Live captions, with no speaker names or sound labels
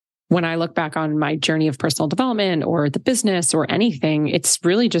when I look back on my journey of personal development or the business or anything, it's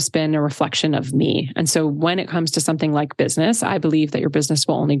really just been a reflection of me. And so when it comes to something like business, I believe that your business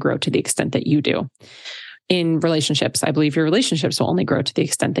will only grow to the extent that you do. In relationships, I believe your relationships will only grow to the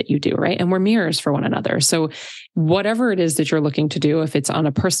extent that you do, right? And we're mirrors for one another. So whatever it is that you're looking to do, if it's on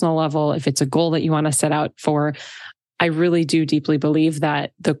a personal level, if it's a goal that you want to set out for, I really do deeply believe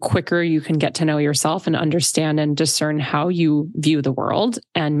that the quicker you can get to know yourself and understand and discern how you view the world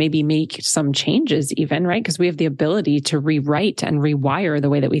and maybe make some changes even, right? Because we have the ability to rewrite and rewire the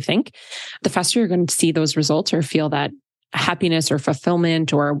way that we think. The faster you're going to see those results or feel that happiness or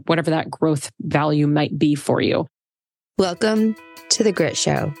fulfillment or whatever that growth value might be for you. Welcome to The Grit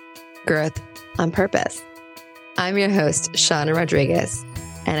Show, Growth on Purpose. I'm your host, Shauna Rodriguez,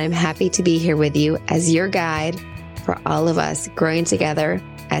 and I'm happy to be here with you as your guide for all of us growing together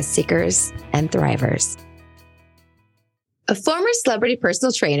as seekers and thrivers. A former celebrity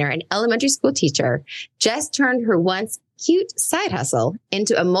personal trainer and elementary school teacher, Jess turned her once cute side hustle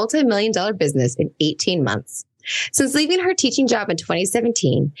into a multi-million-dollar business in 18 months. Since leaving her teaching job in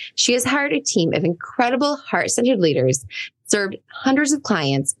 2017, she has hired a team of incredible heart-centered leaders, served hundreds of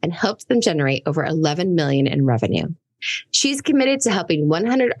clients, and helped them generate over $11 million in revenue. She's committed to helping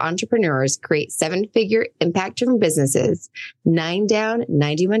 100 entrepreneurs create seven-figure impact-driven businesses, 9 down,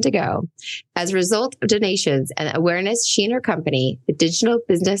 91 to go. As a result of donations and awareness she and her company, the Digital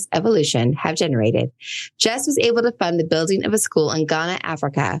Business Evolution, have generated, Jess was able to fund the building of a school in Ghana,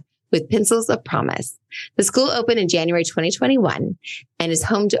 Africa, with Pencils of Promise. The school opened in January 2021 and is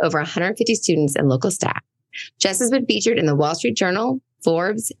home to over 150 students and local staff. Jess has been featured in the Wall Street Journal,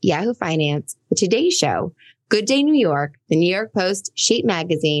 Forbes, Yahoo Finance, The Today Show, Good Day New York, The New York Post, Shape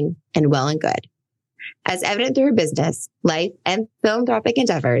Magazine, and Well and Good. As evident through her business, life, and philanthropic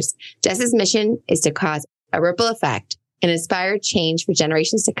endeavors, Jess's mission is to cause a ripple effect and inspire change for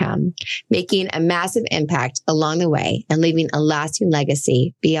generations to come, making a massive impact along the way and leaving a lasting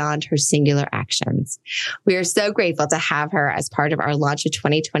legacy beyond her singular actions. We are so grateful to have her as part of our launch of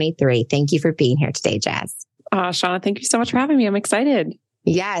 2023. Thank you for being here today, Jess. Shauna, thank you so much for having me. I'm excited.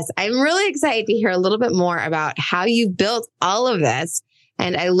 Yes, I'm really excited to hear a little bit more about how you built all of this.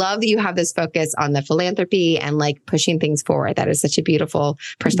 And I love that you have this focus on the philanthropy and like pushing things forward. That is such a beautiful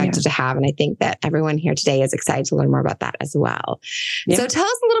perspective to have. And I think that everyone here today is excited to learn more about that as well. Yeah. So tell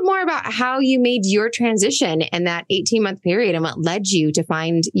us a little more about how you made your transition in that 18-month period and what led you to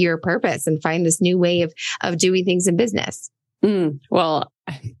find your purpose and find this new way of doing things in business. Well,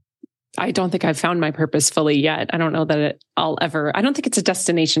 I don't think I've found my purpose fully yet. I don't know that I don't think it's a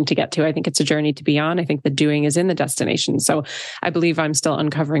destination to get to. I think it's a journey to be on. I think the doing is in the destination. So I believe I'm still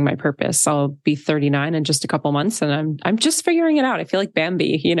uncovering my purpose. I'll be 39 in just a couple months and I'm just figuring it out. I feel like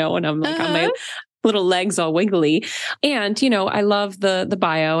Bambi, and I'm like on my little legs all wiggly. And, I love the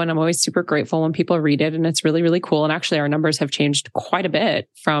bio and I'm always super grateful when people read it and it's really, really cool. And actually our numbers have changed quite a bit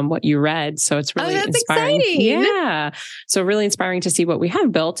from what you read. So it's really inspiring. Exciting. Yeah. So really inspiring to see what we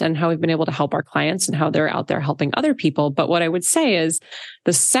have built and how we've been able to help our clients and how they're out there helping other people. But what I would say is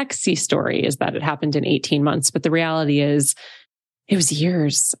the sexy story is that it happened in 18 months, but the reality is it was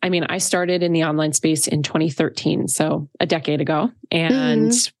years. I mean, I started in the online space in 2013, so a decade ago.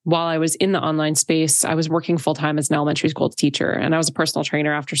 And while I was in the online space, I was working full-time as an elementary school teacher. And I was a personal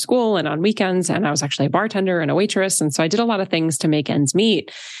trainer after school and on weekends. And I was actually a bartender and a waitress. And so I did a lot of things to make ends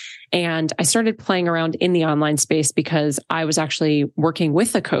meet. And I started playing around in the online space because I was actually working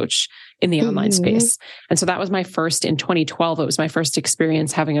with a coach in the online space. And so that was my first in 2012. It was my first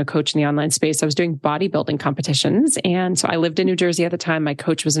experience having a coach in the online space. I was doing bodybuilding competitions. And so I lived in New Jersey at the time. My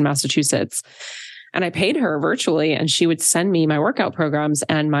coach was in Massachusetts and I paid her virtually and she would send me my workout programs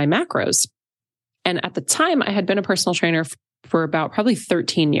and my macros. And at the time I had been a personal trainer for about probably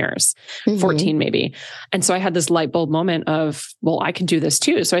 13 years, 14 maybe. And so I had this light bulb moment of, well, I can do this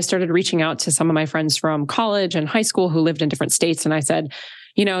too. So I started reaching out to some of my friends from college and high school who lived in different states. And I said,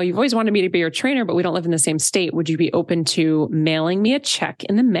 you've always wanted me to be your trainer, but we don't live in the same state. Would you be open to mailing me a check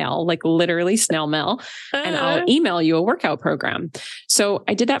in the mail, like literally snail mail, and I'll email you a workout program? So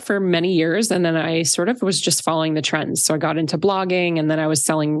I did that for many years. And then I sort of was just following the trends. So I got into blogging and then I was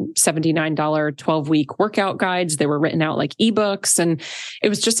selling $79 12-week workout guides. They were written out like ebooks. And it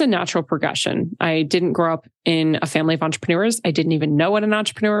was just a natural progression. I didn't grow up in a family of entrepreneurs. I didn't even know what an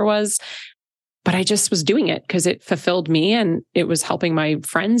entrepreneur was. But I just was doing it because it fulfilled me and it was helping my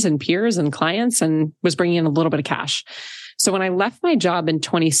friends and peers and clients and was bringing in a little bit of cash. So when I left my job in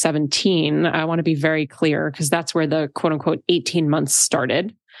 2017, I want to be very clear because that's where the quote unquote 18 months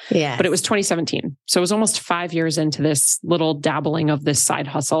started. Yeah. But it was 2017. So it was almost 5 years into this little dabbling of this side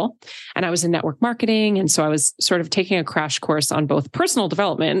hustle. And I was in network marketing. And so I was sort of taking a crash course on both personal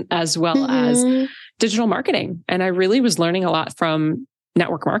development as well as digital marketing. And I really was learning a lot from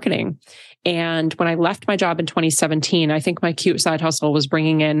network marketing. And when I left my job in 2017, I think my cute side hustle was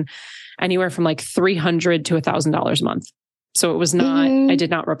bringing in anywhere from like $300 to $1,000 a month. So it was not, I did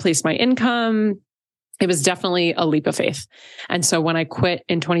not replace my income. It was definitely a leap of faith. And so when I quit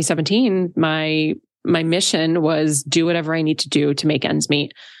in 2017, my mission was do whatever I need to do to make ends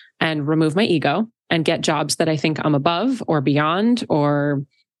meet and remove my ego and get jobs that I think I'm above or beyond, or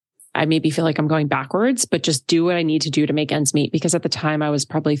I maybe feel like I'm going backwards, but just do what I need to do to make ends meet. Because at the time I was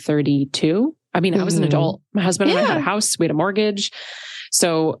probably 32. I mean, I was an adult. My husband and I had a house, we had a mortgage.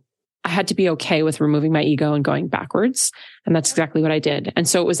 So I had to be okay with removing my ego and going backwards. And that's exactly what I did. And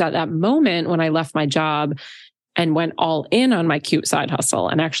so it was at that moment when I left my job and went all in on my cute side hustle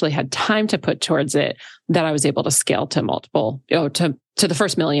and actually had time to put towards it that I was able to scale to multiple, to the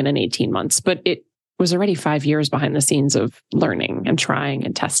first million in 18 months. But it was already 5 years behind the scenes of learning and trying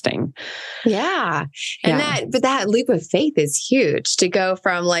and testing. Yeah. And that leap of faith is huge to go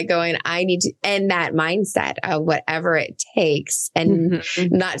from like going, I need to, and that mindset of whatever it takes and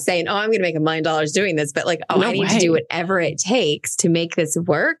not saying, oh, I'm going to make $1 million doing this, but like, I need to do whatever it takes to make this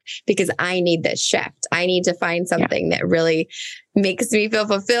work because I need this shift. I need to find something that really makes me feel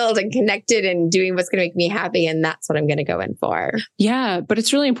fulfilled and connected and doing what's going to make me happy. And that's what I'm going to go in for. Yeah. But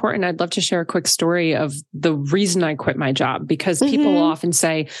it's really important. I'd love to share a quick story of the reason I quit my job, because people will often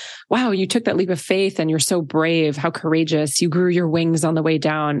say, wow, you took that leap of faith and you're so brave. How courageous. You grew your wings on the way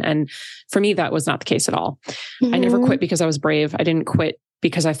down. And for me, that was not the case at all. I never quit because I was brave. I didn't quit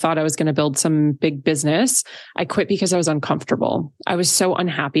because I thought I was going to build some big business. I quit because I was uncomfortable. I was so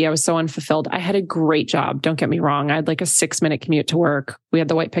unhappy. I was so unfulfilled. I had a great job. Don't get me wrong. I had like a 6-minute commute to work. We had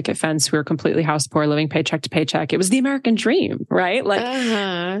the white picket fence. We were completely house poor, living paycheck to paycheck. It was the American dream, right?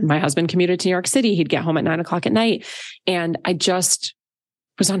 Like my husband commuted to New York City. He'd get home at 9:00 at night. And I just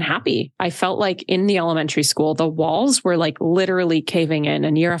was unhappy. I felt like in the elementary school, the walls were like literally caving in,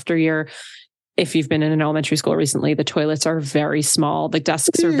 and year after year, if you've been in an elementary school recently, the toilets are very small. The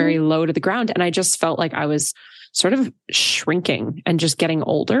desks are very low to the ground. And I just felt like I was sort of shrinking and just getting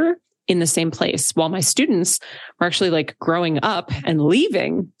older in the same place while my students were actually like growing up and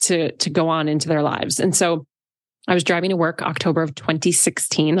leaving to go on into their lives. And so I was driving to work October of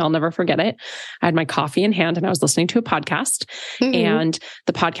 2016. I'll never forget it. I had my coffee in hand and I was listening to a podcast, and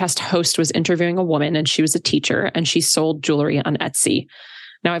the podcast host was interviewing a woman, and she was a teacher and she sold jewelry on Etsy.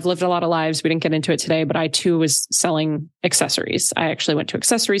 Now, I've lived a lot of lives. We didn't get into it today, but I too was selling accessories. I actually went to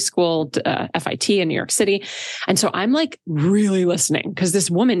accessory school, FIT in New York City. And so I'm like really listening because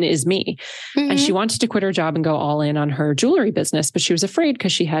this woman is me. And she wanted to quit her job and go all in on her jewelry business, but she was afraid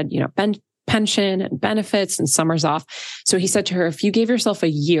because she had, pension and benefits and summers off. So he said to her, if you gave yourself a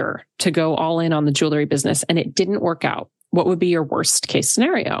year to go all in on the jewelry business and it didn't work out, what would be your worst case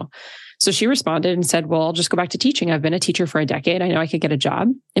scenario? So she responded and said, well, I'll just go back to teaching. I've been a teacher for a decade. I know I could get a job.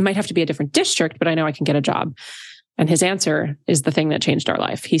 It might have to be a different district, but I know I can get a job. And his answer is the thing that changed our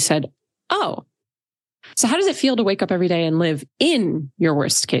life. He said, oh, so how does it feel to wake up every day and live in your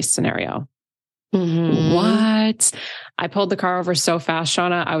worst case scenario? What? I pulled the car over so fast,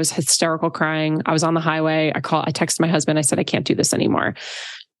 Shauna. I was hysterical crying. I was on the highway. I texted my husband. I said, I can't do this anymore.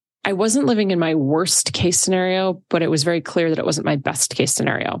 I wasn't living in my worst case scenario, but it was very clear that it wasn't my best case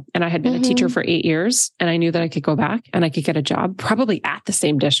scenario. And I had been a teacher for 8 years, and I knew that I could go back and I could get a job probably at the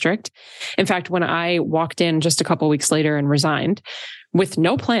same district. In fact, when I walked in just a couple of weeks later and resigned with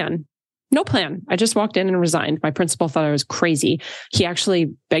no plan, I just walked in and resigned. My principal thought I was crazy. He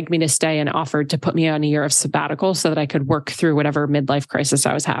actually begged me to stay and offered to put me on a year of sabbatical so that I could work through whatever midlife crisis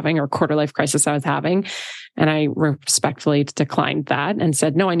I was having or quarter life crisis I was having. And I respectfully declined that and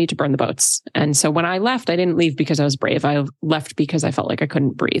said, no, I need to burn the boats. And so when I left, I didn't leave because I was brave. I left because I felt like I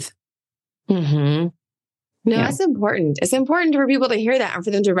couldn't breathe. No, that's important. It's important for people to hear that and for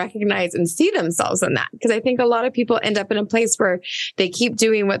them to recognize and see themselves in that. Because I think a lot of people end up in a place where they keep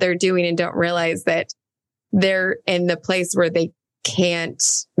doing what they're doing and don't realize that they're in the place where they can't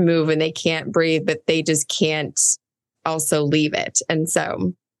move and they can't breathe, but they just can't also leave it. And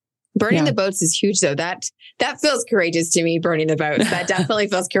so burning the boats is huge, though. That feels courageous to me, burning the boats. That definitely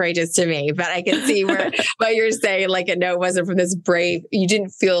feels courageous to me. But I can see what you're saying, like, no, it wasn't from this brave, you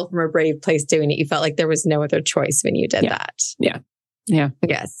didn't feel from a brave place doing it. You felt like there was no other choice when you did that. Yeah.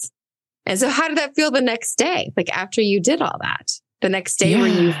 Yes. And so how did that feel the next day? Like after you did all that, the next day where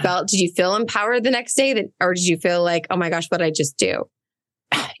you felt, did you feel empowered the next day? Or did you feel like, oh my gosh, what did I just do?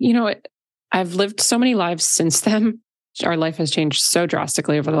 I've lived so many lives since then Our life has changed so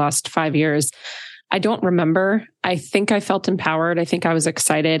drastically over the last 5 years. I don't remember. I think I felt empowered. I think I was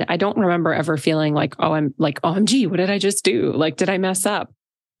excited. I don't remember ever feeling like, oh, I'm like, OMG, what did I just do? Like, did I mess up?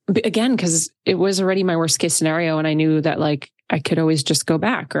 But again, because it was already my worst case scenario. And I knew that like, I could always just go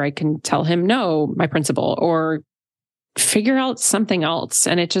back, or I can tell him no, my principal, or figure out something else.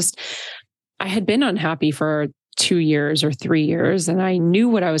 And I had been unhappy for 2 years or 3 years, and I knew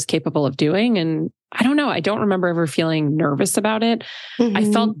what I was capable of doing. And I don't know, I don't remember ever feeling nervous about it. I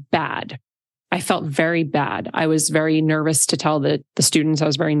felt bad. I felt very bad. I was very nervous to tell the students. I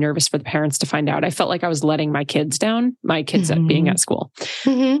was very nervous for the parents to find out. I felt like I was letting my kids down, my kids being at school.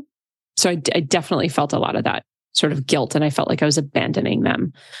 So I definitely felt a lot of that sort of guilt, and I felt like I was abandoning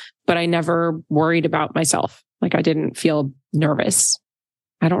them. But I never worried about myself. Like, I didn't feel nervous.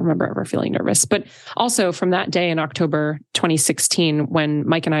 I don't remember ever feeling nervous. But also from that day in October 2016, when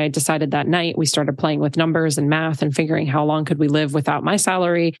Mike and I decided that night, we started playing with numbers and math and figuring how long could we live without my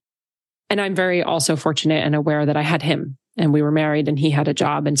salary. And I'm very also fortunate and aware that I had him, and we were married, and he had a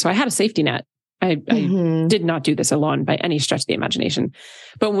job. And so I had a safety net. I did not do this alone by any stretch of the imagination.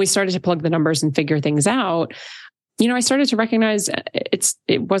 But when we started to plug the numbers and figure things out, I started to recognize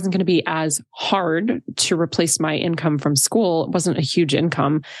it wasn't going to be as hard to replace my income from school. It wasn't a huge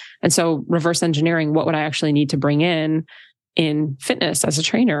income. And so reverse engineering, what would I actually need to bring in fitness as a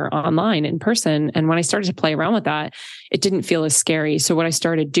trainer, online, in person? And when I started to play around with that, it didn't feel as scary. So what I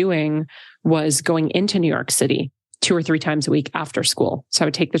started doing was going into New York City 2 or 3 times a week after school. So I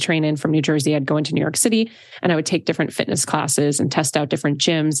would take the train in from New Jersey. I'd go into New York City, and I would take different fitness classes and test out different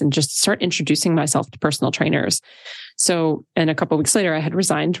gyms and just start introducing myself to personal trainers. So, and a couple of weeks later, I had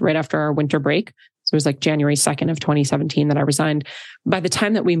resigned right after our winter break. So it was like January 2nd of 2017 that I resigned. By the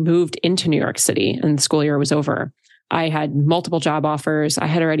time that we moved into New York City and the school year was over, I had multiple job offers. I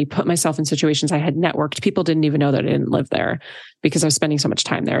had already put myself in situations. I had networked. People didn't even know that I didn't live there because I was spending so much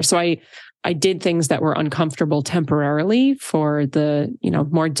time there. So I did things that were uncomfortable temporarily for the,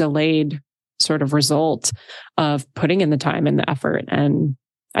 more delayed sort of result of putting in the time and the effort. And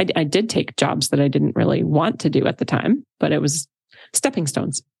I did take jobs that I didn't really want to do at the time, but it was stepping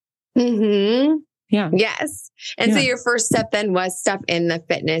stones. Yeah. Yes. And so your first step then was stuff in the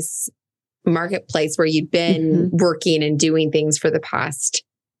fitness marketplace where you'd been working and doing things for the past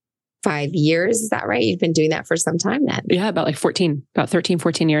 5 years. Is that right? You've been doing that for some time then. Yeah, about 13,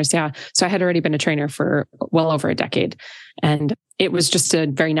 14 years. Yeah. So I had already been a trainer for well over a decade. And it was just a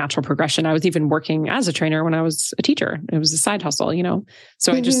very natural progression. I was even working as a trainer when I was a teacher. It was a side hustle,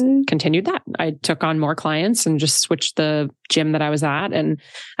 So I just continued that. I took on more clients and just switched the gym that I was at. And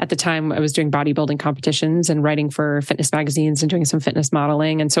at the time I was doing bodybuilding competitions and writing for fitness magazines and doing some fitness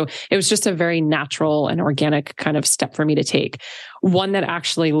modeling. And so it was just a very natural and organic kind of step for me to take. One that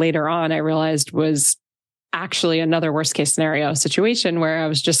actually later on I realized was actually another worst case scenario situation where I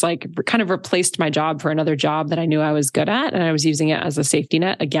was just like kind of replaced my job for another job that I knew I was good at. And I was using it as a safety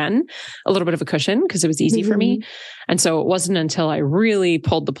net again, a little bit of a cushion because it was easy for me. And so it wasn't until I really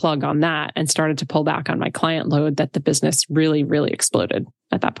pulled the plug on that and started to pull back on my client load that the business really, really exploded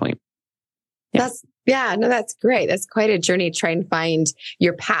at that point. That's great. That's quite a journey to try and find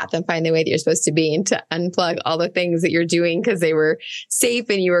your path and find the way that you're supposed to be and to unplug all the things that you're doing because they were safe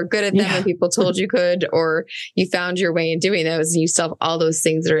and you were good at them and people told you could, or you found your way in doing those and you still have all those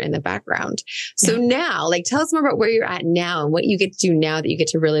things that are in the background. So now, tell us more about where you're at now and what you get to do now that you get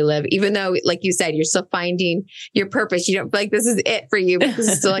to really live, even though, like you said, you're still finding your purpose. You don't feel like this is it for you, but this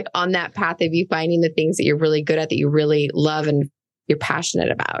is still on that path of you finding the things that you're really good at, that you really love and you're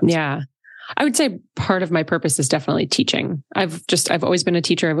passionate about. Yeah. I would say part of my purpose is definitely teaching. I've always been a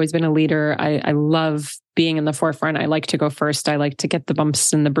teacher. I've always been a leader. I love being in the forefront. I like to go first. I like to get the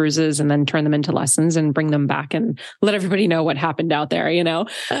bumps and the bruises and then turn them into lessons and bring them back and let everybody know what happened out there,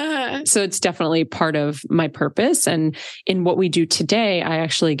 So it's definitely part of my purpose. And in what we do today, I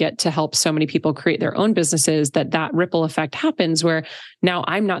actually get to help so many people create their own businesses that ripple effect happens where now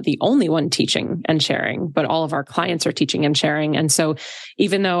I'm not the only one teaching and sharing, but all of our clients are teaching and sharing. And so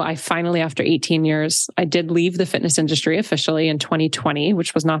even though I finally, after 18 years, I did leave the fitness industry officially in 2020,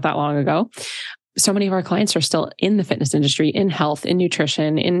 which was not that long ago. So many of our clients are still in the fitness industry, in health, in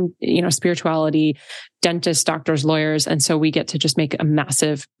nutrition, in, spirituality, dentists, doctors, lawyers. And so we get to just make a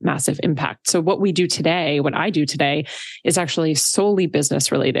massive, massive impact. So what I do today is actually solely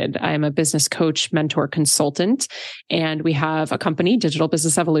business related. I am a business coach, mentor, consultant, and we have a company, Digital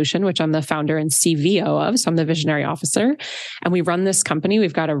Business Evolution, which I'm the founder and CVO of. So I'm the visionary officer, and we run this company.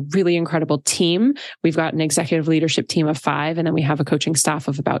 We've got a really incredible team. We've got an executive leadership team of 5, and then we have a coaching staff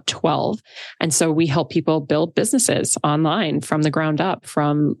of about 12. And so we help people build businesses online from the ground up,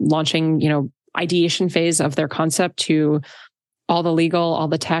 from launching, ideation phase of their concept to all the legal, all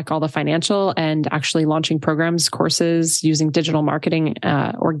the tech, all the financial, and actually launching programs, courses, using digital marketing,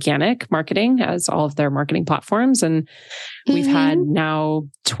 organic marketing as all of their marketing platforms. And we've had now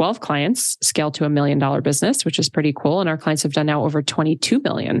 12 clients scale to $1 million business, which is pretty cool. And our clients have done now over 22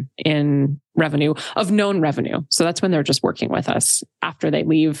 million in revenue of known revenue. So that's when they're just working with us. After they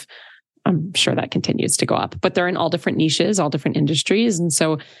leave, I'm sure that continues to go up, but they're in all different niches, all different industries. And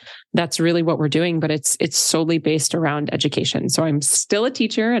so that's really what we're doing, but it's solely based around education. So I'm still a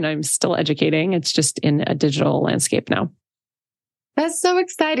teacher and I'm still educating. It's just in a digital landscape now. That's so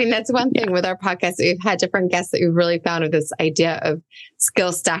exciting. That's one thing with our podcast. We've had different guests that we've really found of this idea of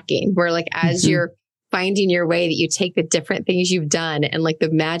skill stacking, where like, as you're finding your way, that you take the different things you've done, and like the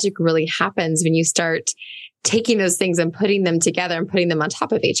magic really happens when you start taking those things and putting them together and putting them on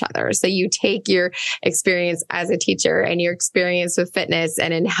top of each other. So you take your experience as a teacher and your experience with fitness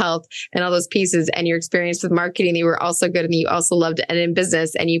and in health and all those pieces, and your experience with marketing that you were also good and you also loved, and in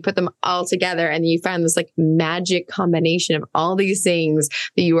business, and you put them all together and you find this like magic combination of all these things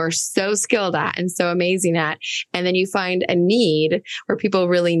that you are so skilled at and so amazing at. And then you find a need where people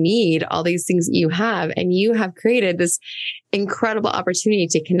really need all these things that you have, and you have created this incredible opportunity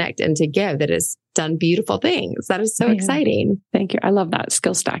to connect and to give that has done beautiful things. That is so exciting. Thank you. I love that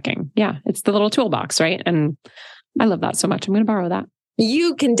skill stacking. Yeah. It's the little toolbox, right? And I love that so much. I'm going to borrow that.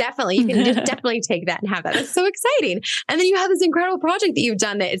 You can definitely take that and have that. That's so exciting. And then you have this incredible project that you've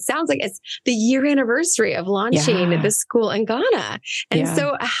done that it sounds like it's the year anniversary of launching the school in Ghana. And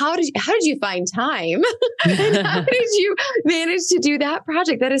so how did you find time? And how did you manage to do that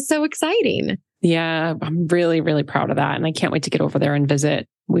project? That is so exciting. Yeah, I'm really, really proud of that. And I can't wait to get over there and visit.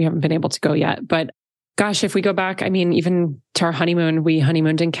 We haven't been able to go yet, but gosh, if we go back, I mean, even to our honeymoon, we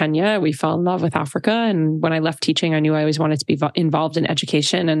honeymooned in Kenya. We fell in love with Africa. And when I left teaching, I knew I always wanted to be involved in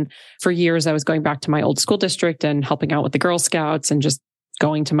education. And for years, I was going back to my old school district and helping out with the Girl Scouts and just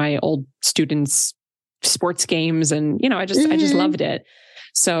going to my old students' sports games. And, I just loved it.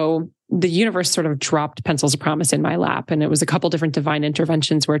 So the universe sort of dropped Pencils of Promise in my lap. And it was a couple different divine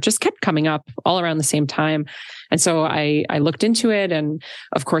interventions where it just kept coming up all around the same time. And so I looked into it. And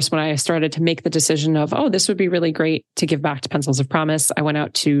of course, when I started to make the decision of, this would be really great to give back to Pencils of Promise, I went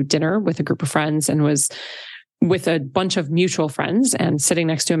out to dinner with a group of friends and was with a bunch of mutual friends and sitting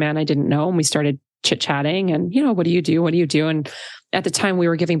next to a man I didn't know. And we started chit-chatting and, what do you do? What do you do? And at the time we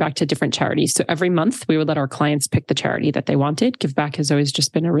were giving back to different charities. So every month we would let our clients pick the charity that they wanted. Give back has always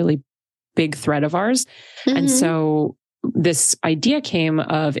just been a really big thread of ours. And so this idea came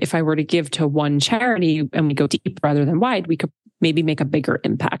of, if I were to give to one charity and we go deep rather than wide, we could maybe make a bigger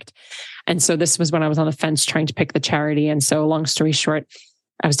impact. And so this was when I was on the fence trying to pick the charity. And so long story short,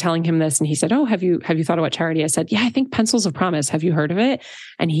 I was telling him this and he said, have you thought of what charity? I said, yeah, I think Pencils of Promise. Have you heard of it?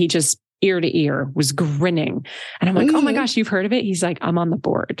 And he just ear to ear was grinning. And I'm like, oh my gosh, you've heard of it? He's like, I'm on the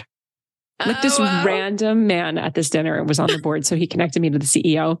board. Like this random man at this dinner was on the board. So he connected me to the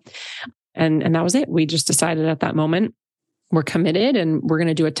CEO. And that was it. We just decided at that moment, we're committed and we're going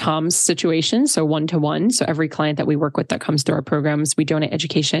to do a TOMS situation. So 1-to-1. So every client that we work with that comes through our programs, we donate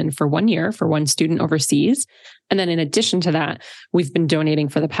education for 1 year for one student overseas. And then in addition to that, we've been donating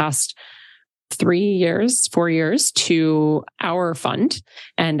for the past 4 years to our fund.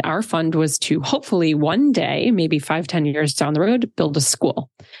 And our fund was to hopefully one day, maybe 5-10 years down the road, build a school.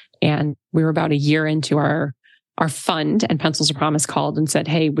 And we were about a year into our fund, and Pencils of Promise called and said,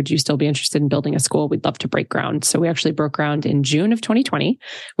 hey, would you still be interested in building a school? We'd love to break ground. So we actually broke ground in June of 2020,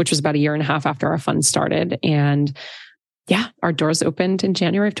 which was about a year and a half after our fund started. And our doors opened in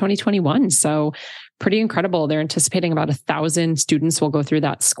January of 2021. So pretty incredible. They're anticipating about 1,000 students will go through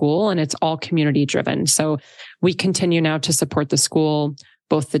that school, and it's all community driven. So we continue now to support the school,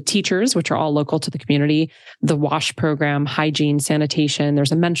 both the teachers, which are all local to the community, the WASH program, hygiene, sanitation.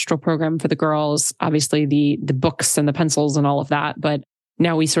 There's a menstrual program for the girls, obviously the books and the pencils and all of that. But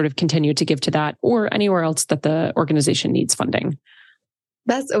now we sort of continue to give to that or anywhere else that the organization needs funding.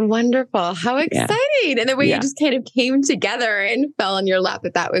 That's wonderful. How exciting. And the way you just kind of came together and fell in your lap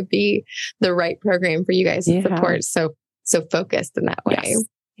that would be the right program for you guys to support. So focused in that way.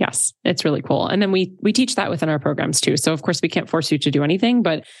 Yes, it's really cool. And then we teach that within our programs too. So of course we can't force you to do anything,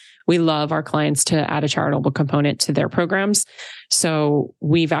 but we love our clients to add a charitable component to their programs. So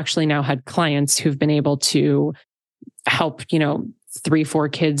we've actually now had clients who've been able to help,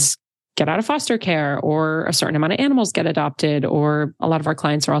 3-4 kids get out of foster care, or a certain amount of animals get adopted. Or a lot of our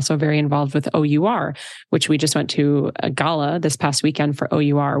clients are also very involved with OUR, which we just went to a gala this past weekend for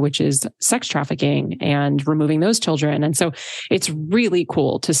OUR, which is sex trafficking and removing those children. And so it's really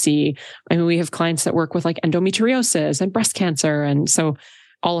cool to see. I mean, we have clients that work with like endometriosis and breast cancer. And so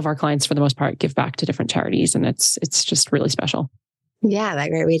all of our clients, for the most part, give back to different charities. And it's just really special. Yeah, that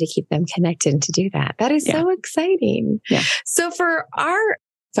great way to keep them connected and to do that. That is so exciting. Yeah. So for our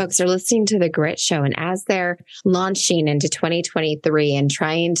folks who are listening to the Grit Show, and as they're launching into 2023 and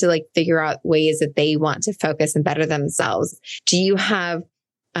trying to figure out ways that they want to focus and better themselves, do you have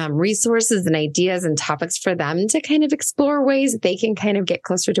resources and ideas and topics for them to kind of explore ways that they can kind of get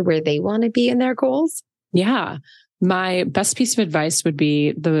closer to where they want to be in their goals? Yeah. My best piece of advice would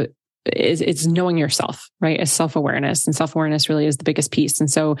be it's knowing yourself, right? It's self-awareness, and self-awareness really is the biggest piece.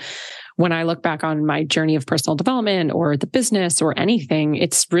 And so when I look back on my journey of personal development or the business or anything,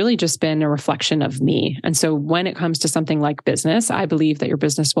 it's really just been a reflection of me. And so when it comes to something like business, I believe that your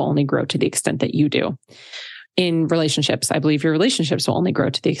business will only grow to the extent that you do. In relationships, I believe your relationships will only grow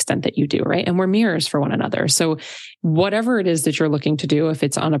to the extent that you do, right? And we're mirrors for one another. So whatever it is that you're looking to do, if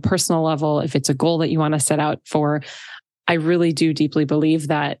it's on a personal level, if it's a goal that you want to set out for, I really do deeply believe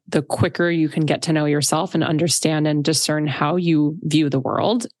that the quicker you can get to know yourself and understand and discern how you view the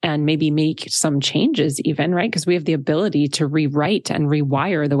world and maybe make some changes even, right? Because we have the ability to rewrite and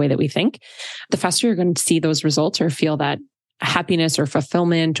rewire the way that we think. The faster you're going to see those results or feel that happiness or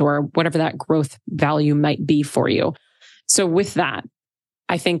fulfillment or whatever that growth value might be for you. So with that,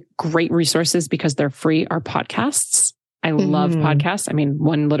 I think great resources, because they're free, are podcasts. I love podcasts. I mean,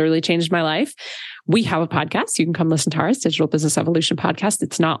 one literally changed my life. We have a podcast. You can come listen to ours, Digital Business Evolution Podcast.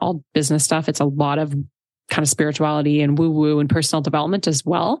 It's not all business stuff. It's a lot of kind of spirituality and woo-woo and personal development as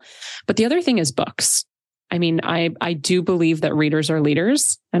well. But the other thing is books. I mean, I do believe that readers are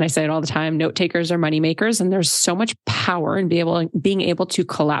leaders. And I say it all the time, note takers are money makers. And there's so much power in being able to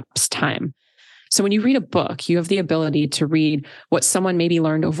collapse time. So when you read a book, you have the ability to read what someone maybe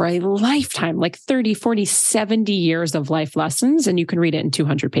learned over a lifetime, like 30, 40, 70 years of life lessons, and you can read it in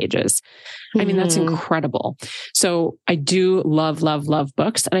 200 pages. I mean, that's incredible. So I do love, love, love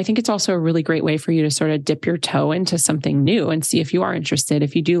books. And I think it's also a really great way for you to sort of dip your toe into something new and see if you are interested,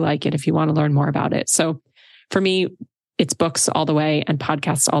 if you do like it, if you want to learn more about it. So for me, it's books all the way and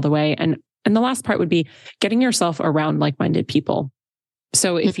podcasts all the way. And the last part would be getting yourself around like-minded people.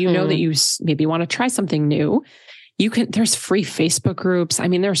 So if you know that you maybe want to try something new, there's free Facebook groups. I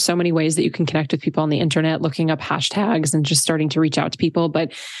mean, there's so many ways that you can connect with people on the internet, looking up hashtags and just starting to reach out to people.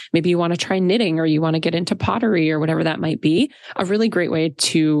 But maybe you want to try knitting or you want to get into pottery or whatever that might be. A really great way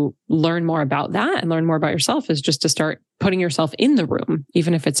to learn more about that and learn more about yourself is just to start putting yourself in the room,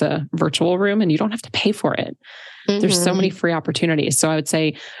 even if it's a virtual room and you don't have to pay for it. There's so many free opportunities. So I would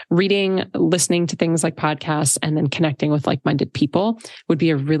say reading, listening to things like podcasts, and then connecting with like-minded people would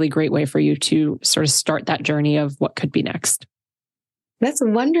be a really great way for you to sort of start that journey of what could be next. That's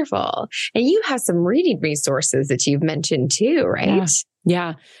wonderful. And you have some reading resources that you've mentioned too, right?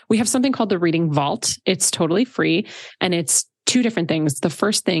 Yeah. We have something called the Reading Vault. It's totally free, and it's two different things. The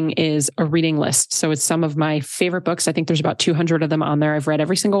first thing is a reading list. So it's some of my favorite books. I think there's about 200 of them on there. I've read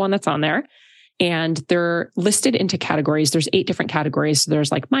every single one that's on there. And they're listed into categories. There's 8 different categories. So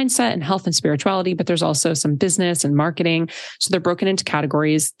there's like mindset and health and spirituality, but there's also some business and marketing. So they're broken into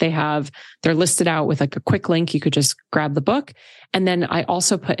categories. They're listed out with like a quick link. You could just grab the book. And then I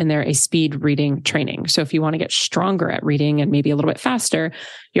also put in there a speed reading training. So if you want to get stronger at reading and maybe a little bit faster,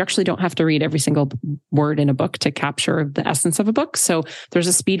 you actually don't have to read every single word in a book to capture the essence of a book. So there's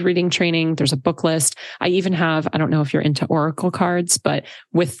a speed reading training. There's a book list. I even have, I don't know if you're into oracle cards, but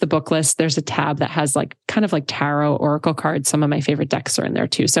with the book list, there's a tab that has like kind of like tarot oracle cards. Some of my favorite decks are in there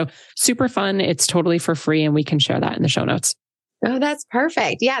too. So super fun. It's totally for free, and we can share that in the show notes. Oh, that's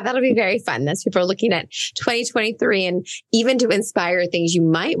perfect. Yeah, that'll be very fun. As people are looking at 2023 and even to inspire things you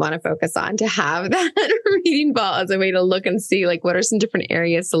might want to focus on, to have that reading vault as a way to look and see like what are some different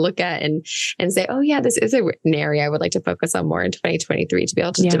areas to look at and say, oh yeah, this is an area I would like to focus on more in 2023 to be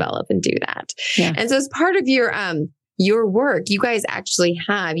able to develop and do that. Yeah. And so as part of your work, you guys actually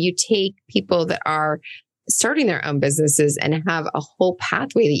you take people that are starting their own businesses and have a whole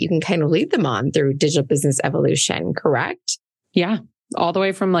pathway that you can kind of lead them on through digital business evolution, correct? Yeah. All the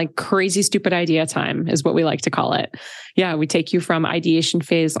way from like crazy, stupid idea time is what we like to call it. Yeah. We take you from ideation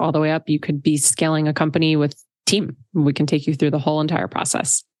phase all the way up. You could be scaling a company with team. We can take you through the whole entire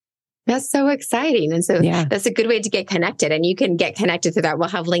process. That's so exciting. And so that's a good way to get connected, and you can get connected through that. We'll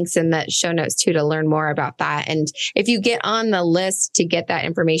have links in the show notes too, to learn more about that. And if you get on the list to get that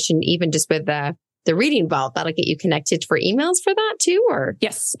information, even just with the the reading vault. That'll get you connected for emails for that too, or?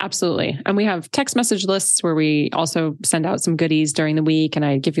 Yes, absolutely. And we have text message lists where we also send out some goodies during the week. And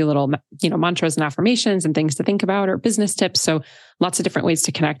I give you little, mantras and affirmations and things to think about or business tips. So lots of different ways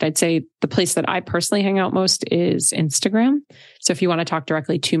to connect. I'd say the place that I personally hang out most is Instagram. So if you want to talk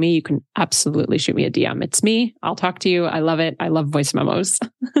directly to me, you can absolutely shoot me a DM. It's me. I'll talk to you. I love it. I love voice memos.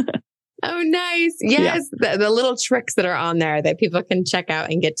 Oh, nice. Yes. Yeah. The little tricks that are on there that people can check out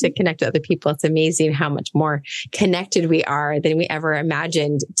and get to connect with other people. It's amazing how much more connected we are than we ever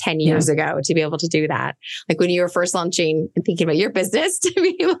imagined 10 years ago to be able to do that. Like when you were first launching and thinking about your business, to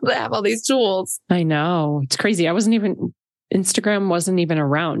be able to have all these tools. I know. It's crazy. Instagram wasn't even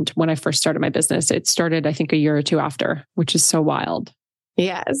around when I first started my business. It started, I think, a year or two after, which is so wild.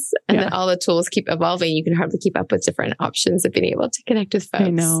 Yes. And then all the tools keep evolving. You can hardly keep up with different options of being able to connect with folks. I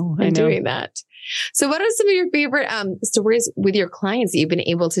know. Doing that. So what are some of your favorite stories with your clients that you've been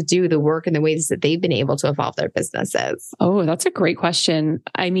able to do the work and the ways that they've been able to evolve their businesses? Oh, that's a great question.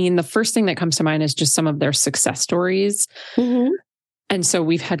 I mean, the first thing that comes to mind is just some of their success stories. Mm-hmm. And so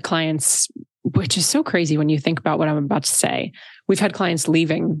we've had clients, which is so crazy when you think about what I'm about to say. We've had clients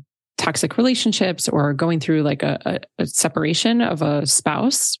leaving toxic relationships or going through like a separation of a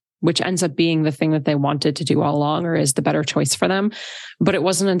spouse, which ends up being the thing that they wanted to do all along or is the better choice for them. But it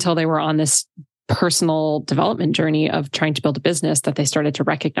wasn't until they were on this personal development journey of trying to build a business that they started to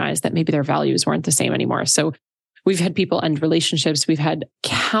recognize that maybe their values weren't the same anymore. So we've had people end relationships. We've had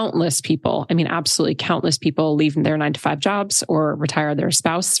countless people, absolutely countless people leaving their 9-to-5 jobs or retire their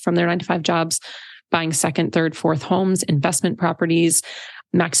spouse from their 9-to-5 jobs, buying second, third, fourth homes, investment properties,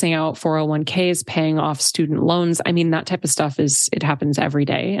 maxing out 401ks, paying off student loans. That type of stuff it happens every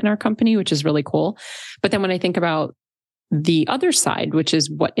day in our company, which is really cool. But then when I think about the other side, which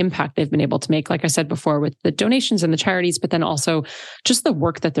is what impact they've been able to make, like I said before, with the donations and the charities, but then also just the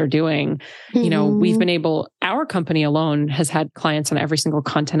work that they're doing, we've been able, our company alone has had clients on every single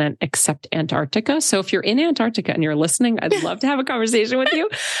continent except Antarctica. So if you're in Antarctica and you're listening, I'd love to have a conversation with you.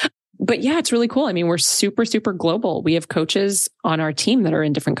 But yeah, it's really cool. We're super, super global. We have coaches on our team that are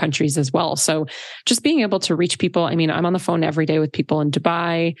in different countries as well. So just being able to reach people. I'm on the phone every day with people in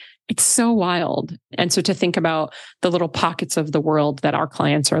Dubai. It's so wild. And so to think about the little pockets of the world that our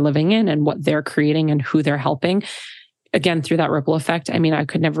clients are living in and what they're creating and who they're helping, again, through that ripple effect, I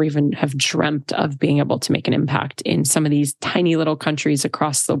could never even have dreamt of being able to make an impact in some of these tiny little countries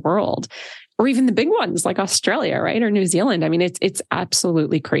across the world. Or even the big ones like Australia, right? Or New Zealand. It's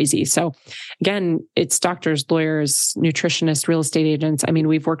absolutely crazy. So again, it's doctors, lawyers, nutritionists, real estate agents.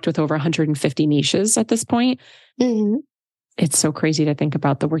 We've worked with over 150 niches at this point. Mm-hmm. It's so crazy to think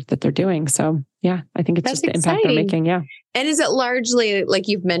about the work that they're doing. So yeah, I think it's That's just the exciting. impact they're making. Yeah. And is it largely, like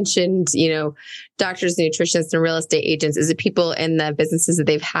you've mentioned, doctors, nutritionists, and real estate agents? Is it people in the businesses that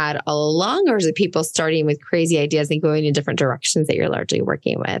they've had all along, or is it people starting with crazy ideas and going in different directions that you're largely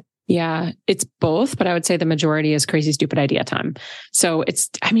working with? Yeah, it's both, but I would say the majority is crazy, stupid idea time. So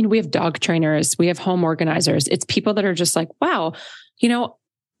we have dog trainers, we have home organizers. It's people that are just like, wow,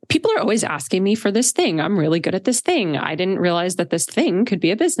 people are always asking me for this thing. I'm really good at this thing. I didn't realize that this thing could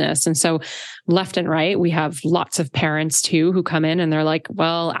be a business. And so left and right, we have lots of parents too, who come in and they're like,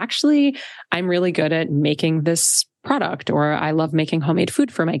 well, actually, I'm really good at making this product, or I love making homemade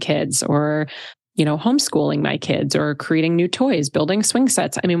food for my kids, or homeschooling my kids, or creating new toys, building swing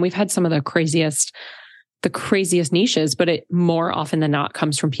sets. We've had some of the craziest niches, but it more often than not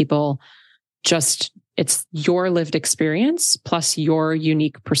comes from people it's your lived experience plus your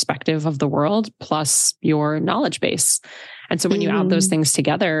unique perspective of the world plus your knowledge base. And so when you add those things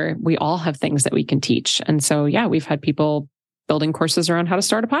together, we all have things that we can teach. And so, yeah, we've had people building courses around how to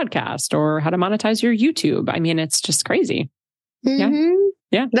start a podcast or how to monetize your YouTube. It's just crazy. Mm-hmm.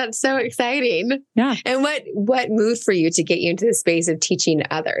 Yeah. That's so exciting. Yeah. And what moved for you to get you into the space of teaching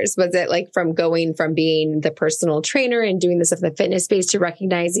others? Was it like going from being the personal trainer and doing this of the fitness space to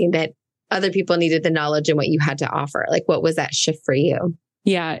recognizing that other people needed the knowledge and what you had to offer? Like, what was that shift for you?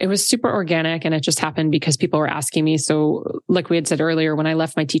 Yeah, it was super organic, and it just happened because people were asking me. So like we had said earlier, when I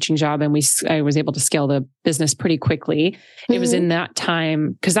left my teaching job and I was able to scale the business pretty quickly, it was in that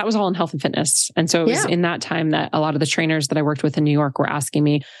time, because that was all in health and fitness. And so it was in that time that a lot of the trainers that I worked with in New York were asking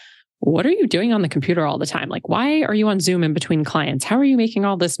me, what are you doing on the computer all the time? Like, why are you on Zoom in between clients? How are you making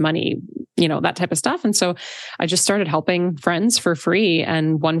all this money? That type of stuff. And so I just started helping friends for free.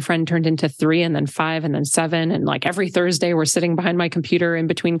 And one friend turned into 3 and then 5 and then 7. And like every Thursday, we're sitting behind my computer in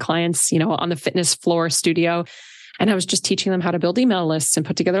between clients, on the fitness floor studio. And I was just teaching them how to build email lists and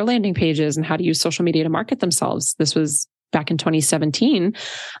put together landing pages and how to use social media to market themselves. This was back in 2017.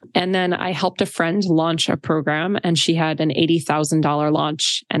 And then I helped a friend launch a program, and she had an $80,000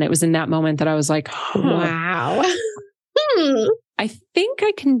 launch. And it was in that moment that I was like, wow, I think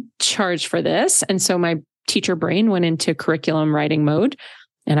I can charge for this. And so my teacher brain went into curriculum writing mode,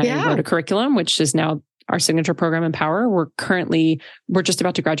 and I wrote a curriculum, which is now our signature program, Empower. We're just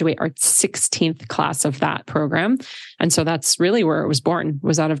about to graduate our 16th class of that program. And so that's really where it was born,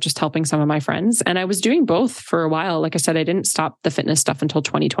 was out of just helping some of my friends. And I was doing both for a while. Like I said, I didn't stop the fitness stuff until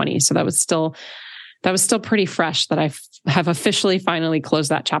 2020. So that was still pretty fresh that I have officially finally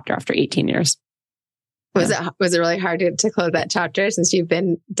closed that chapter after 18 years. Was it really hard to close that chapter since you've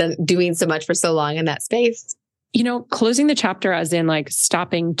been doing so much for so long in that space? Closing the chapter as in like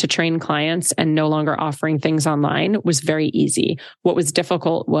stopping to train clients and no longer offering things online was very easy. What was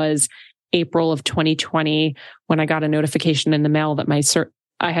difficult was April of 2020, when I got a notification in the mail that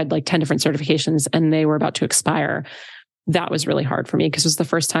I had like 10 different certifications and they were about to expire. That was really hard for me because it was the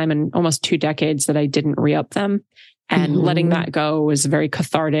first time in almost 2 decades that I didn't re-up them. And letting that go was very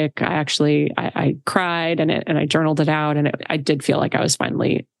cathartic. I cried and I journaled it out. And I did feel like I was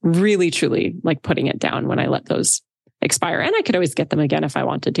finally really, truly like putting it down when I let those expire. And I could always get them again if I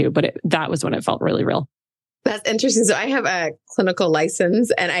wanted to, but that was when it felt really real. That's interesting. So I have a clinical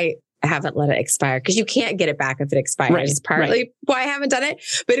license and I haven't let it expire because you can't get it back if it expires. Right, it's partly why I haven't done it.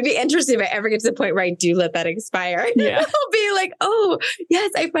 But it'd be interesting if I ever get to the point where I do let that expire. Yeah. I'll be like, oh, yes,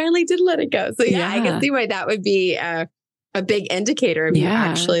 I finally did let it go. So I can see why that would be a big indicator of you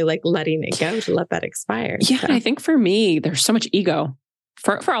actually like letting it go to let that expire. Yeah. So. I think for me, there's so much ego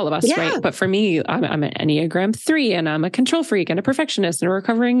for all of us, right? But for me, I'm an Enneagram 3 and I'm a control freak and a perfectionist and a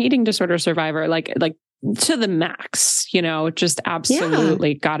recovering eating disorder survivor. Like to the max, just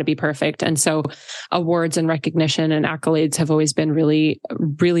absolutely got to be perfect. And so awards and recognition and accolades have always been really,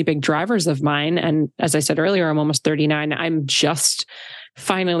 really big drivers of mine. And as I said earlier, I'm almost 39. I'm just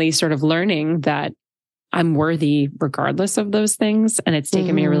finally sort of learning that I'm worthy regardless of those things. And it's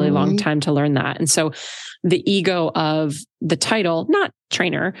taken me a really long time to learn that. And so the ego of the title, not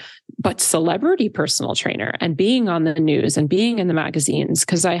trainer, but celebrity personal trainer, and being on the news and being in the magazines,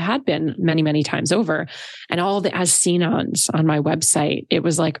 because I had been many, many times over, and all the as seen ons on my website, it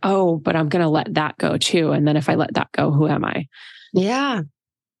was like, oh, but I'm going to let that go too. And then if I let that go, who am I? Yeah.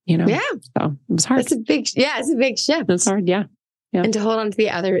 So it was hard. It's a big shift. It's hard. Yeah. And to hold on to the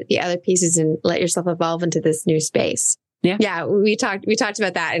other pieces and let yourself evolve into this new space. Yeah. We talked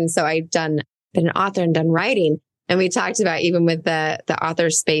about that. And so I've been an author and done writing. And we talked about even with the author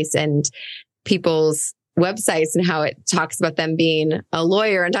space and people's websites and how it talks about them being a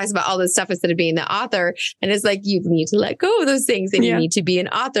lawyer and talks about all this stuff instead of being the author. And it's like, you need to let go of those things and you need to be an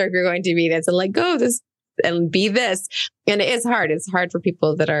author if you're going to be this, and let go of this and be this. And it is hard. It's hard for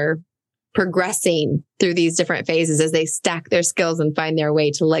people that are progressing through these different phases as they stack their skills and find their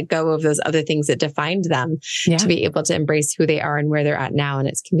way to let go of those other things that defined them to be able to embrace who they are and where they're at now. And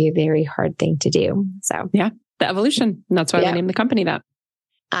it can be a very hard thing to do. So the evolution. And that's why we named the company that.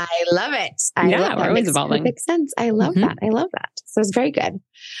 I love it. We're always evolving. Makes sense. I love that. I love that. So it's very good.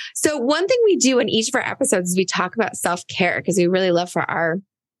 So one thing we do in each of our episodes is we talk about self-care, because we really love for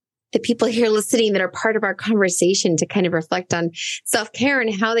the people here listening that are part of our conversation to kind of reflect on self-care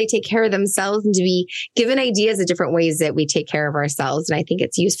and how they take care of themselves, and to be given ideas of different ways that we take care of ourselves. And I think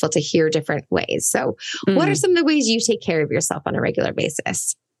it's useful to hear different ways. So what are some of the ways you take care of yourself on a regular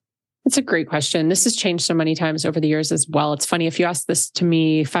basis? That's a great question. This has changed so many times over the years as well. It's funny, if you asked this to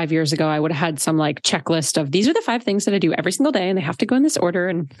me 5 years ago, I would have had some like checklist of these are the 5 things that I do every single day and they have to go in this order.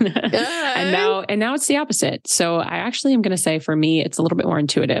 And and now it's the opposite. So I actually am going to say, for me, it's a little bit more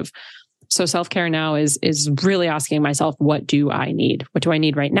intuitive. So self-care now is really asking myself, what do I need? What do I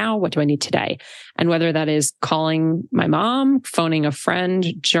need right now? What do I need today? And whether that is calling my mom, phoning a friend,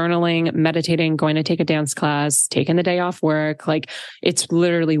 journaling, meditating, going to take a dance class, taking the day off work, like it's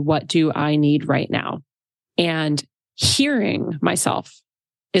literally, what do I need right now? And hearing myself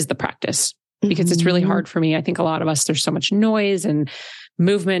is the practice, because it's really hard for me. I think a lot of us, there's so much noise and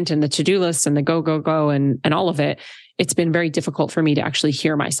movement and the to-do list and the go and all of it. It's been very difficult for me to actually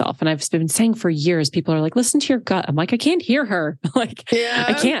hear myself. And I've been saying for years, people are like, listen to your gut. I'm like, I can't hear her. I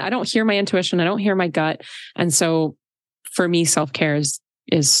can't, I don't hear my intuition. I don't hear my gut. And so for me, self-care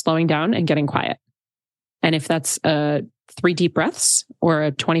is slowing down and getting quiet. And if that's 3 deep breaths or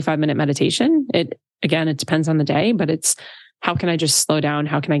a 25-minute meditation, it depends on the day, but it's, how can I just slow down?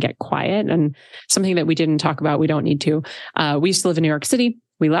 How can I get quiet? And something that we didn't talk about, we don't need to. We used to live in New York City.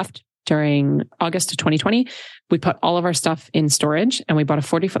 We left during August of 2020. We put all of our stuff in storage and we bought a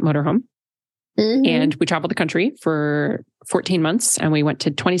 40-foot motorhome. And we traveled the country for 14 months and we went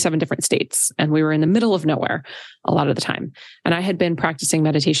to 27 different states and we were in the middle of nowhere a lot of the time. And I had been practicing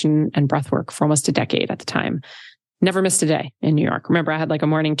meditation and breath work for almost a decade at the time. Never missed a day in New York. Remember, I had like a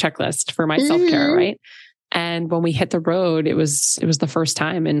morning checklist for my self-care, right? And when we hit the road, it was the first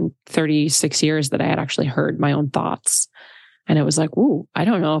time in 36 years that I had actually heard my own thoughts. And it was like, ooh, I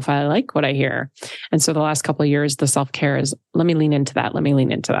don't know if I like what I hear. And so the last couple of years, the self-care is, let me lean into that. Let me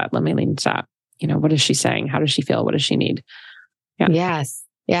lean into that. Let me lean into that. You know, what is she saying? How does she feel? What does she need? Yeah.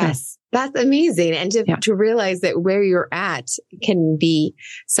 Yes. That's amazing. And to realize that where you're at can be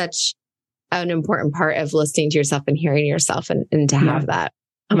such an important part of listening to yourself and hearing yourself and to have that,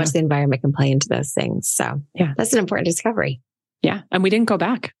 how much the environment can play into those things. So that's an important discovery. Yeah. And we didn't go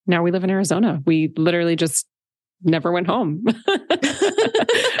back. Now we live in Arizona. We literally just never went home.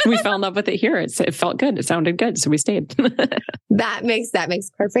 We fell in love with it here. It felt good. It sounded good. So we stayed. That makes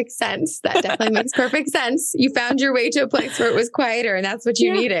perfect sense. That definitely makes perfect sense. You found your way to a place where it was quieter and that's what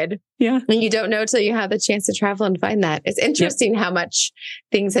you needed. Yeah. And you don't know till you have the chance to travel and find that. It's interesting how much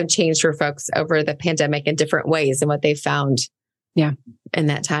things have changed for folks over the pandemic in different ways and what they found. Yeah. In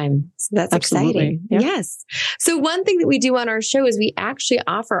that time. So that's exciting. Yeah. Yes. So one thing that we do on our show is we actually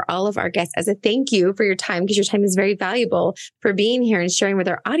offer all of our guests as a thank you for your time, because your time is very valuable for being here and sharing with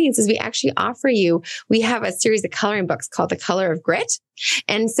our audiences. We actually offer you, we have a series of coloring books called The Color of Grit.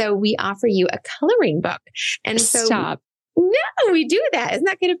 And so we offer you a coloring book. And so Stop. No, we do that. Isn't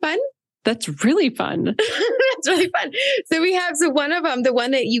that kind of fun? That's really fun. That's really fun. So one of them, the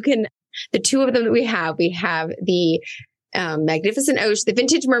one that you can, the two of them that we have the Magnificent Ocean, the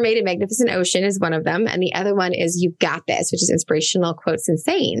Vintage Mermaid and Magnificent Ocean is one of them. And the other one is You've Got This, which is inspirational quotes and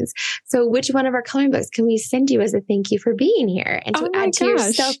sayings. So which one of our coloring books can we send you as a thank you for being here and to add to your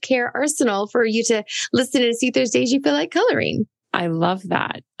self-care arsenal for you to listen and see if there's days you feel like coloring? I love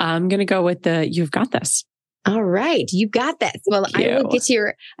that. I'm going to go with the You've Got This. All right. You got this. Well,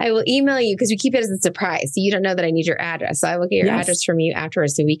 I will email you because we keep it as a surprise. So you don't know that I need your address. So I will get your address from you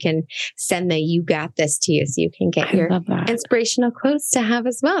afterwards so we can send the You Got This to you so you can get your inspirational quotes to have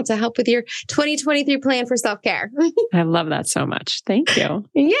as well to help with your 2023 plan for self-care. I love that so much. Thank you.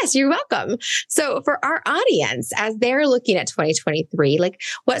 Yes, you're welcome. So for our audience, as they're looking at 2023, like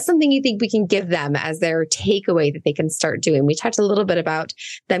what's something you think we can give them as their takeaway that they can start doing? We talked a little bit about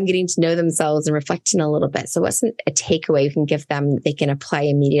them getting to know themselves and reflecting a little bit. So what's a takeaway you can give them that they can apply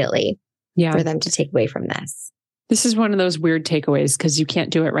immediately for them to take away from this? This is one of those weird takeaways because you can't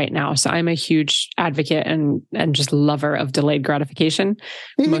do it right now. So I'm a huge advocate and just lover of delayed gratification.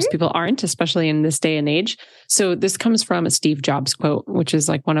 Most people aren't, especially in this day and age. So this comes from a Steve Jobs quote, which is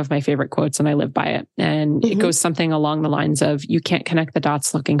like one of my favorite quotes, and I live by it. And it goes something along the lines of, you can't connect the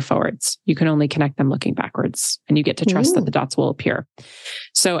dots looking forwards. You can only connect them looking backwards. And you get to trust that the dots will appear.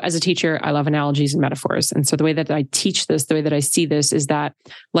 So as a teacher, I love analogies and metaphors. And so the way that I teach this, the way that I see this is that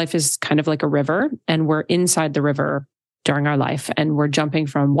life is kind of like a river, and we're inside the river during our life, and we're jumping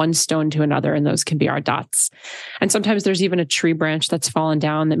from one stone to another, and those can be our dots. And sometimes there's even a tree branch that's fallen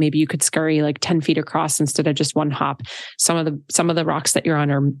down that maybe you could scurry like 10 feet across instead of just one hop. Some of the rocks that you're on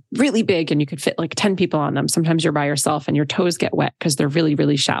are really big and you could fit like 10 people on them. Sometimes you're by yourself and your toes get wet because they're really,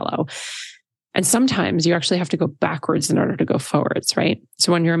 really shallow. And sometimes you actually have to go backwards in order to go forwards, right?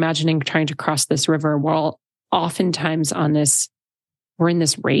 So when you're imagining trying to cross this river, we're oftentimes we're in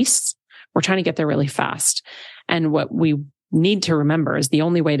this race. We're trying to get there really fast. And what we need to remember is the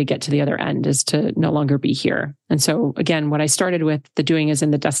only way to get to the other end is to no longer be here. And so again, what I started with, the doing is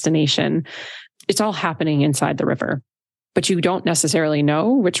in the destination. It's all happening inside the river, but you don't necessarily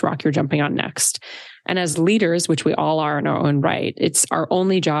know which rock you're jumping on next. And as leaders, which we all are in our own right, it's our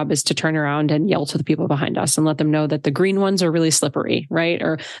only job is to turn around and yell to the people behind us and let them know that the green ones are really slippery, right?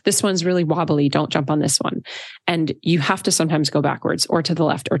 Or this one's really wobbly. Don't jump on this one. And you have to sometimes go backwards or to the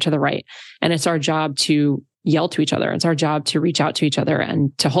left or to the right. And it's our job to yell to each other. It's our job to reach out to each other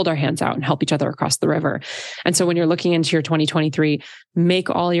and to hold our hands out and help each other across the river. And so when you're looking into your 2023,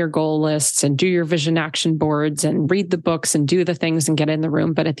 make all your goal lists and do your vision action boards and read the books and do the things and get in the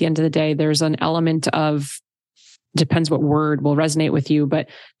room. But at the end of the day, there's an element of, depends what word will resonate with you, but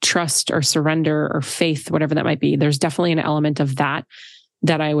trust or surrender or faith, whatever that might be. There's definitely an element of that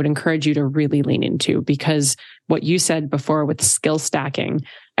I would encourage you to really lean into, because what you said before with skill stacking,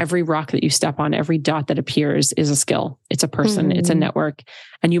 every rock that you step on, every dot that appears is a skill. It's a person, it's a network,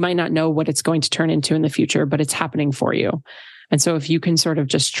 and you might not know what it's going to turn into in the future, but it's happening for you. And so if you can sort of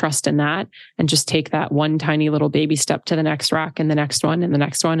just trust in that and just take that one tiny little baby step to the next rock and the next one and the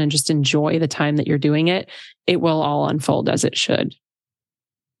next one, and just enjoy the time that you're doing it, it will all unfold as it should.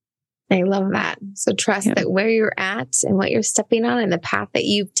 I love that. So trust that where you're at and what you're stepping on and the path that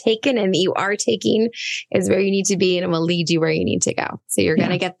you've taken and that you are taking is where you need to be and it will lead you where you need to go. So you're going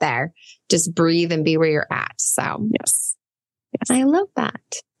to get there. Just breathe and be where you're at. So yes. I love that.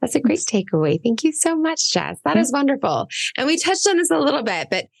 That's a great takeaway. Thank you so much, Jess. That is wonderful. And we touched on this a little bit,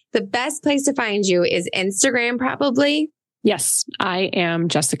 but the best place to find you is Instagram, probably. Yes, I am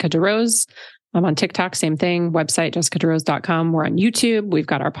Jessica DeRose. I'm on TikTok, same thing. Website, jessicadерose.com. We're on YouTube. We've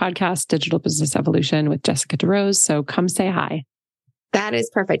got our podcast, Digital Business Evolution with Jessica DeRose. So come say hi. That is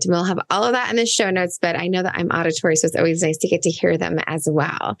perfect. And we'll have all of that in the show notes, but I know that I'm auditory, so it's always nice to get to hear them as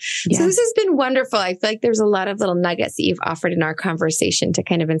well. Yeah. So this has been wonderful. I feel like there's a lot of little nuggets that you've offered in our conversation to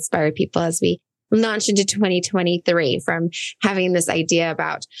kind of inspire people as we launch into 2023, from having this idea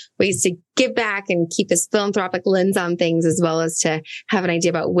about ways to give back and keep this philanthropic lens on things, as well as to have an idea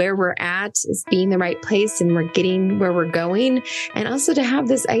about where we're at as being the right place and we're getting where we're going. And also to have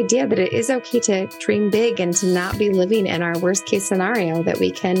this idea that it is okay to dream big and to not be living in our worst case scenario, that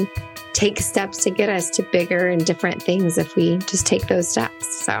we can take steps to get us to bigger and different things if we just take those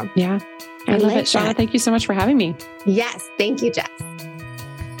steps. So yeah, I love it. Shauna, thank you so much for having me. Yes. Thank you, Jess.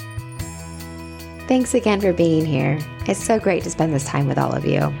 Thanks again for being here. It's so great to spend this time with all of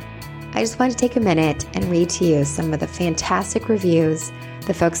you. I just want to take a minute and read to you some of the fantastic reviews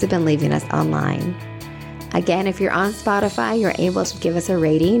the folks have been leaving us online. Again, if you're on Spotify, you're able to give us a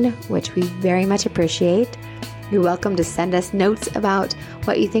rating, which we very much appreciate. You're welcome to send us notes about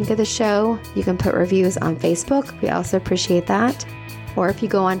what you think of the show. You can put reviews on Facebook. We also appreciate that. Or if you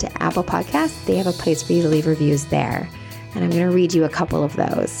go on to Apple Podcasts, they have a place for you to leave reviews there. And I'm going to read you a couple of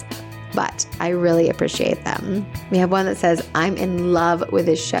those. But I really appreciate them. We have one that says, I'm in love with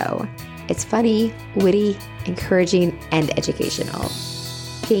this show. It's funny, witty, encouraging, and educational.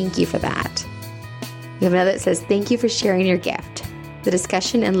 Thank you for that. We have another that says, thank you for sharing your gift. The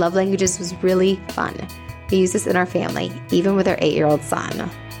discussion in love languages was really fun. We use this in our family, even with our 8-year-old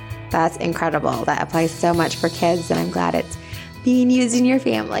son. That's incredible. That applies so much for kids, and I'm glad it's being used in your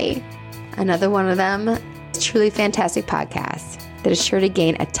family. Another one of them is truly fantastic podcast that is sure to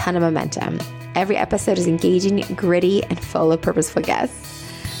gain a ton of momentum. Every episode is engaging, gritty, and full of purposeful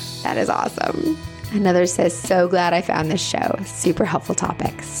guests. That is awesome. Another says, so glad I found this show. Super helpful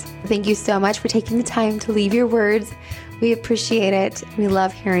topics. Thank you so much for taking the time to leave your words. We appreciate it. We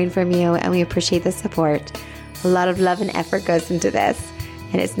love hearing from you, and we appreciate the support. A lot of love and effort goes into this,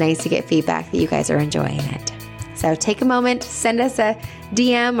 and it's nice to get feedback that you guys are enjoying it. So take a moment, send us a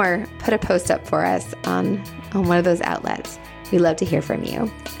DM or put a post up for us on one of those outlets. We love to hear from you.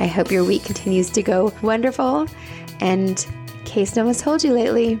 I hope your week continues to go wonderful. And in case no one's told you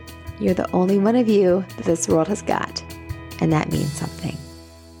lately, you're the only one of you that this world has got. And that means something.